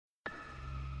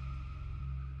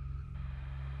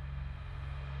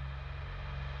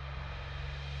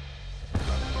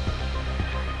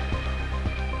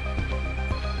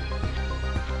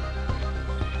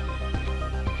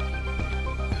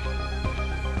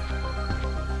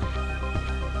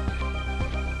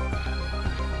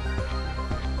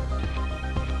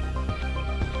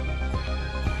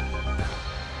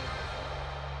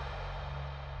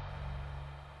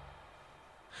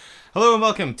Hello and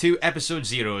welcome to episode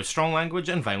 0 of Strong Language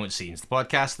and Violent Scenes, the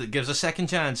podcast that gives a second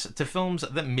chance to films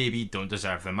that maybe don't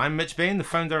deserve them. I'm Mitch Bain, the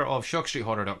founder of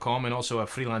ShockStreetHorror.com and also a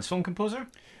freelance film composer.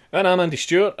 And I'm Andy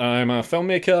Stewart. I'm a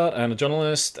filmmaker and a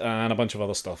journalist and a bunch of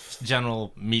other stuff.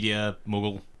 General media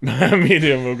mogul.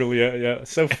 Media mogul, yeah.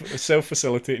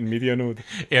 Self-facilitating media node.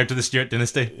 Heir to the Stewart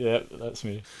dynasty. Yeah, that's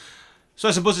me. So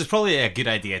I suppose it's probably a good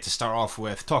idea to start off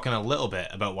with talking a little bit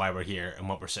about why we're here and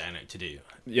what we're setting out to do.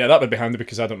 Yeah, that would be handy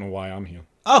because I don't know why I'm here.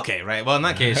 Okay, right. Well, in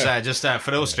that case, just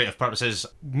for illustrative purposes,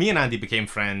 me and Andy became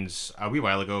friends a wee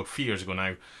while ago, a few years ago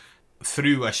now,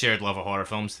 through a shared love of horror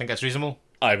films. Think that's reasonable?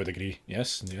 I would agree.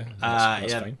 Yes, yeah,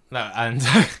 that's fine. No, and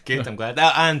good, I'm glad.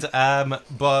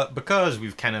 But because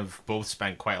we've kind of both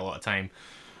spent quite a lot of time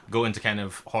going to kind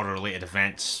of horror-related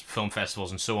events, film festivals,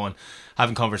 and so on,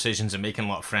 having conversations and making a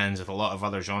lot of friends with a lot of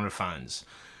other genre fans,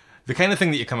 the kind of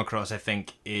thing that you come across, I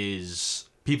think, is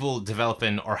people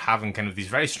developing or having kind of these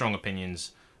very strong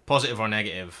opinions, positive or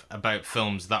negative, about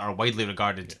films that are widely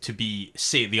regarded to be,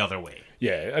 say, the other way.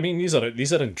 Yeah, I mean, these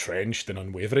are entrenched and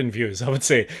unwavering views. I would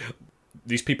say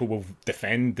these people will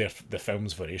defend the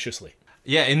films voraciously.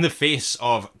 Yeah, in the face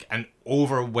of an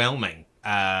overwhelming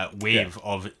wave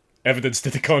of evidence to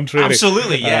the contrary.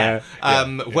 Absolutely, yeah.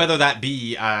 Whether that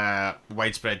be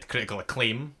widespread critical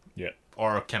acclaim,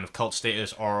 or kind of cult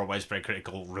status, or widespread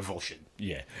critical revulsion.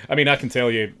 Yeah. I mean, I can tell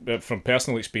you from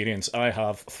personal experience, I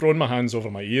have thrown my hands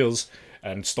over my ears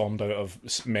and stormed out of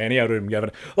many a room giving,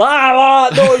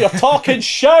 no, you're talking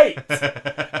shite!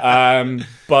 And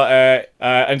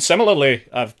similarly,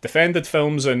 I've defended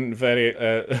films and very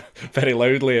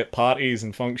loudly at parties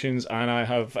and functions, and I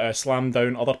have slammed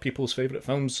down other people's favourite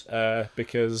films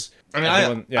because... I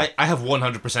mean, I have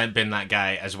 100% been that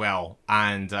guy as well,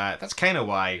 and that's kind of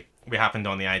why we happened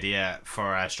on the idea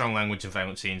for Strong Language and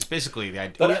Violent Scenes. Basically, the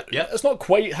idea... It's not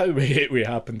quite how we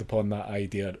happened upon that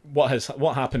idea. What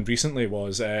happened recently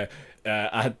was I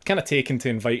had kind of taken to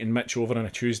inviting Mitch over on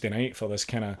a Tuesday night for this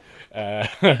kind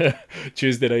of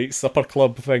Tuesday night supper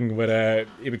club thing where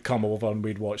he would come over and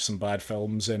we'd watch some bad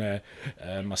films and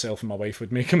myself and my wife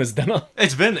would make him his dinner.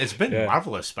 It's been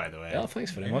marvellous, by the way. Yeah,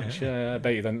 thanks very much. I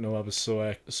bet you didn't know I was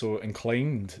so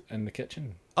inclined in the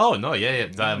kitchen. Oh no, yeah.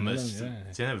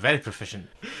 It's very proficient.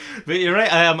 But you're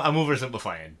right. I'm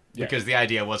oversimplifying because the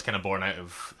idea was kind of born out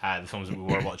of the films that we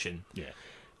were watching. Yeah,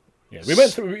 we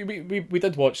went through. We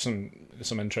did watch some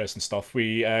interesting stuff.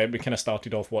 We kind of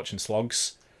started off watching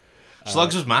Slugs.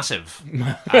 Slugs was massive. It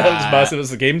was massive. It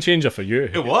was a game changer for you.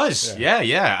 It was. Yeah.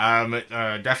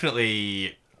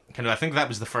 Definitely. Kind of, I think that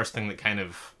was the first thing that kind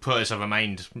of put us of a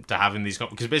mind to having these,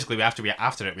 because basically after we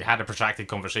had a protracted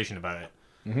conversation about it.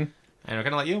 Mm-hmm. And we're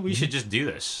kind of like, we should just do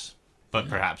this, but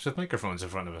perhaps with microphones in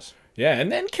front of us. Yeah,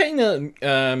 and then kind of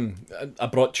I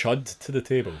brought Chud to the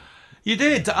table. You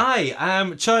did, aye.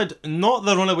 Chud, not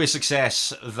the runaway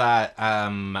success that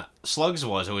Slugs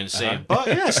was, I wouldn't say, but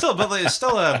it's still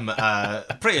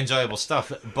pretty enjoyable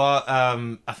stuff. But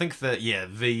I think that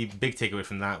the big takeaway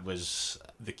from that was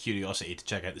the curiosity to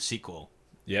check out the sequel.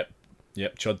 Yep,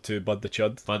 Chud 2, Bud the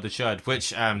Chud,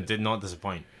 which did not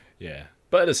disappoint. Yeah.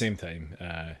 But at the same time,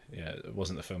 it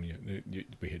wasn't the film you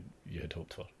had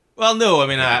hoped for. Well, no, I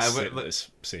mean,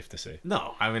 it's safe to say.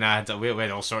 No, I mean, we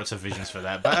had all sorts of visions for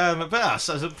that, but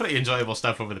so pretty enjoyable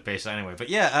stuff over the pace anyway.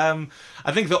 But I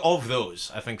think that of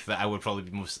those, I think that I would probably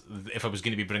be most, if I was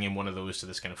going to be bringing one of those to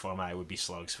this kind of format, it would be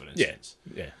Slugs, for instance.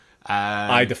 Yeah.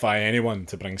 I defy anyone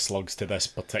to bring Slugs to this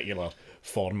particular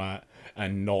format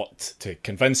and not to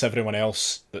convince everyone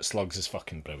else that Slugs is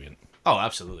fucking brilliant. Oh,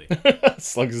 absolutely.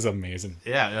 Slugs is amazing.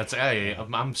 Yeah,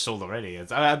 I'm sold already.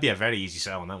 That'd be a very easy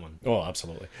sell on that one. Oh,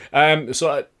 absolutely.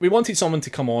 So we wanted someone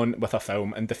to come on with a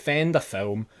film and defend a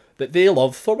film that they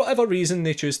love for whatever reason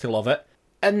they choose to love it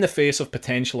in the face of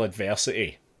potential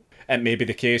adversity. It may be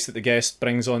the case that the guest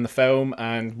brings on the film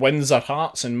and wins our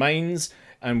hearts and minds,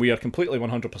 and we are completely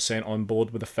 100% on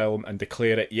board with the film and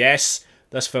declare it, yes,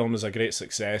 this film is a great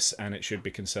success and it should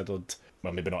be considered...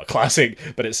 Well, maybe not a classic,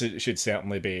 but it should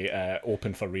certainly be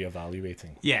open for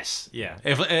re-evaluating. Yes, yeah.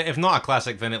 If not a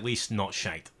classic, then at least not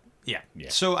shite. Yeah.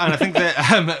 So, and I think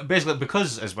that basically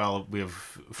because as well we've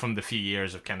from the few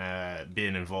years of kind of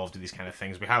being involved in these kind of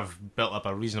things, we have built up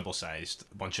a reasonable sized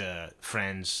bunch of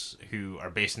friends who are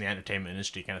based in the entertainment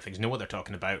industry, kind of things, know what they're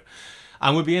talking about,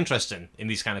 and would be interested in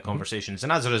these kind of conversations.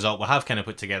 And as a result, we'll have kind of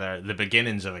put together the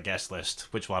beginnings of a guest list,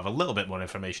 which we'll have a little bit more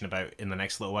information about in the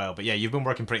next little while. But yeah, you've been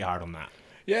working pretty hard on that.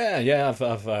 Yeah,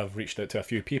 I've reached out to a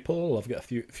few people. I've got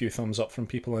a few thumbs up from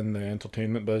people in the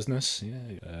entertainment business.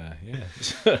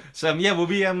 Yeah. So we'll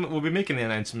be making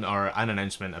an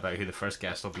announcement about who the first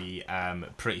guest will be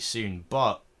pretty soon.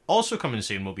 But also coming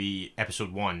soon will be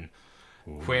episode 1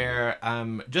 where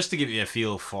just to give you a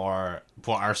feel for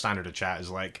what our standard of chat is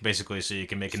like, basically, so you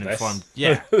can make an informed.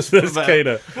 Yeah, this kind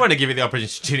of. We want to give you the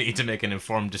opportunity to make an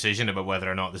informed decision about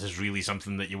whether or not this is really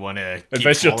something that you want to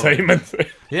invest your time into.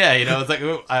 Yeah, it's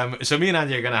like so me and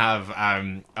Andy are gonna have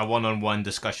a one-on-one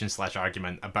discussion /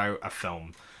 argument about a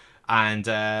film, and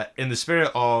in the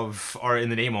spirit of, or in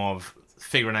the name of,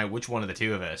 figuring out which one of the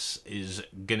two of us is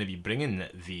gonna be bringing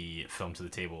the film to the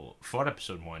table for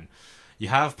episode 1. You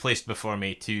have placed before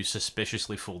me 2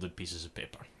 suspiciously folded pieces of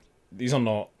paper. These are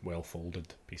not well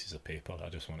folded pieces of paper, I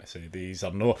just want to say. There's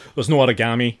no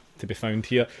origami to be found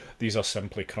here. These are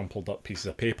simply crumpled up pieces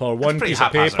of paper. One piece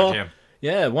of paper.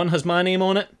 Yeah, one has my name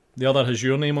on it, the other has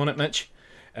your name on it, Mitch.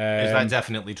 Is that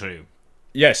definitely true?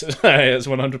 Yes, it's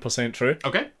 100% true.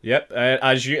 Okay. Yep.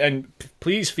 And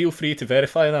please feel free to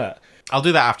verify that. I'll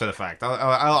do that after the fact.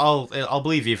 I'll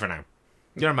believe you for now.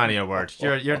 You're a man of your word.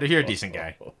 You're a decent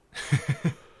guy.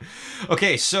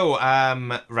 Okay, so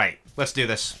right, let's do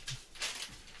this.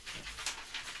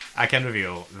 I can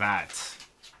reveal that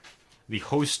the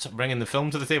host bringing the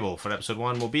film to the table for episode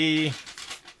 1 will be.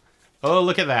 Oh,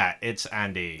 look at that! It's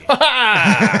Andy. And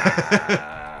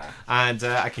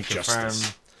I can confirm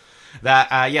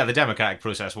that the democratic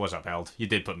process was upheld. You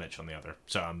did put Mitch on the other,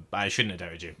 so I shouldn't have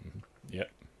doubted you.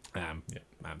 Yep. I'm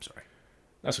sorry.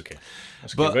 That's okay.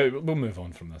 But we'll move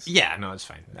on from this. Yeah, no, it's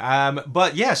fine.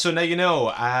 But yeah, so now you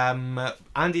know.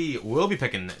 Andy will be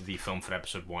picking the film for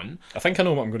episode 1. I think I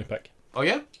know what I'm going to pick. Oh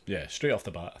yeah? Yeah, straight off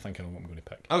the bat, I think I know what I'm going to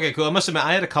pick. Okay, cool. I must admit,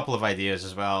 I had a couple of ideas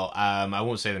as well. I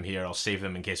won't say them here. I'll save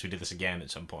them in case we do this again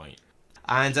at some point.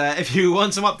 And if you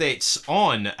want some updates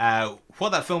on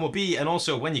what that film will be, and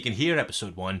also when you can hear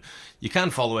episode 1, you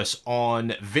can follow us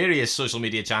on various social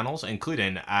media channels,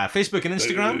 including Facebook and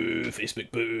Instagram. Boo,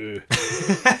 Facebook, boo.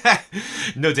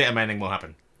 No data mining will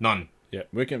happen. None. Yeah,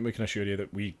 we can assure you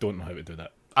that we don't know how to do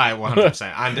that.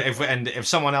 100%. And if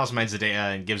someone else mines the data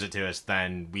and gives it to us,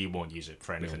 then we won't use it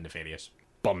for anything nefarious.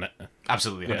 Burn it.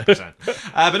 Absolutely, 100%.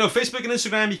 But no, Facebook and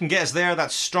Instagram, you can get us there.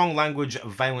 That's Strong Language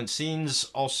Violent Scenes.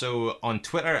 Also on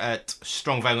Twitter at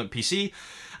Strong Violent PC.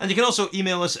 And you can also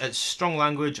email us at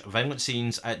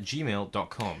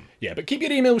stronglanguageviolentscenes@gmail.com. Yeah, but keep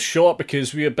your emails short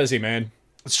because we are busy men.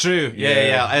 It's true.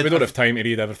 Yeah. We don't have time to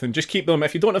read everything. Just keep them.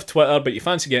 If you don't have Twitter, but you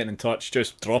fancy getting in touch,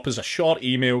 just drop us a short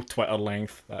email, Twitter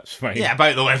length. That's fine. Yeah,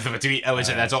 about the length of a tweet. I would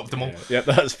say that's optimal. Yeah,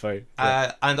 that's fine.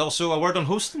 And also a word on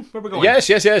hosting. Where we're going? Yes.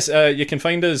 You can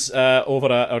find us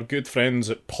over at our good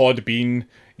friends at Podbean.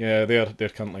 Yeah, they're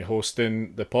currently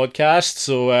hosting the podcast.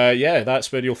 So,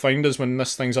 that's where you'll find us when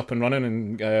this thing's up and running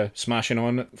and smashing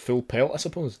on at full pelt, I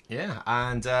suppose. Yeah,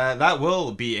 and that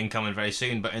will be incoming very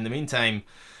soon. But in the meantime,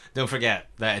 don't forget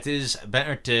that it is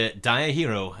better to die a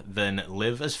hero than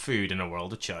live as food in a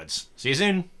world of chuds. See you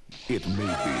soon. It may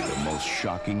be the most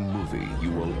shocking movie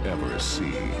you will ever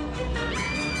see.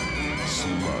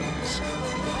 Slugs.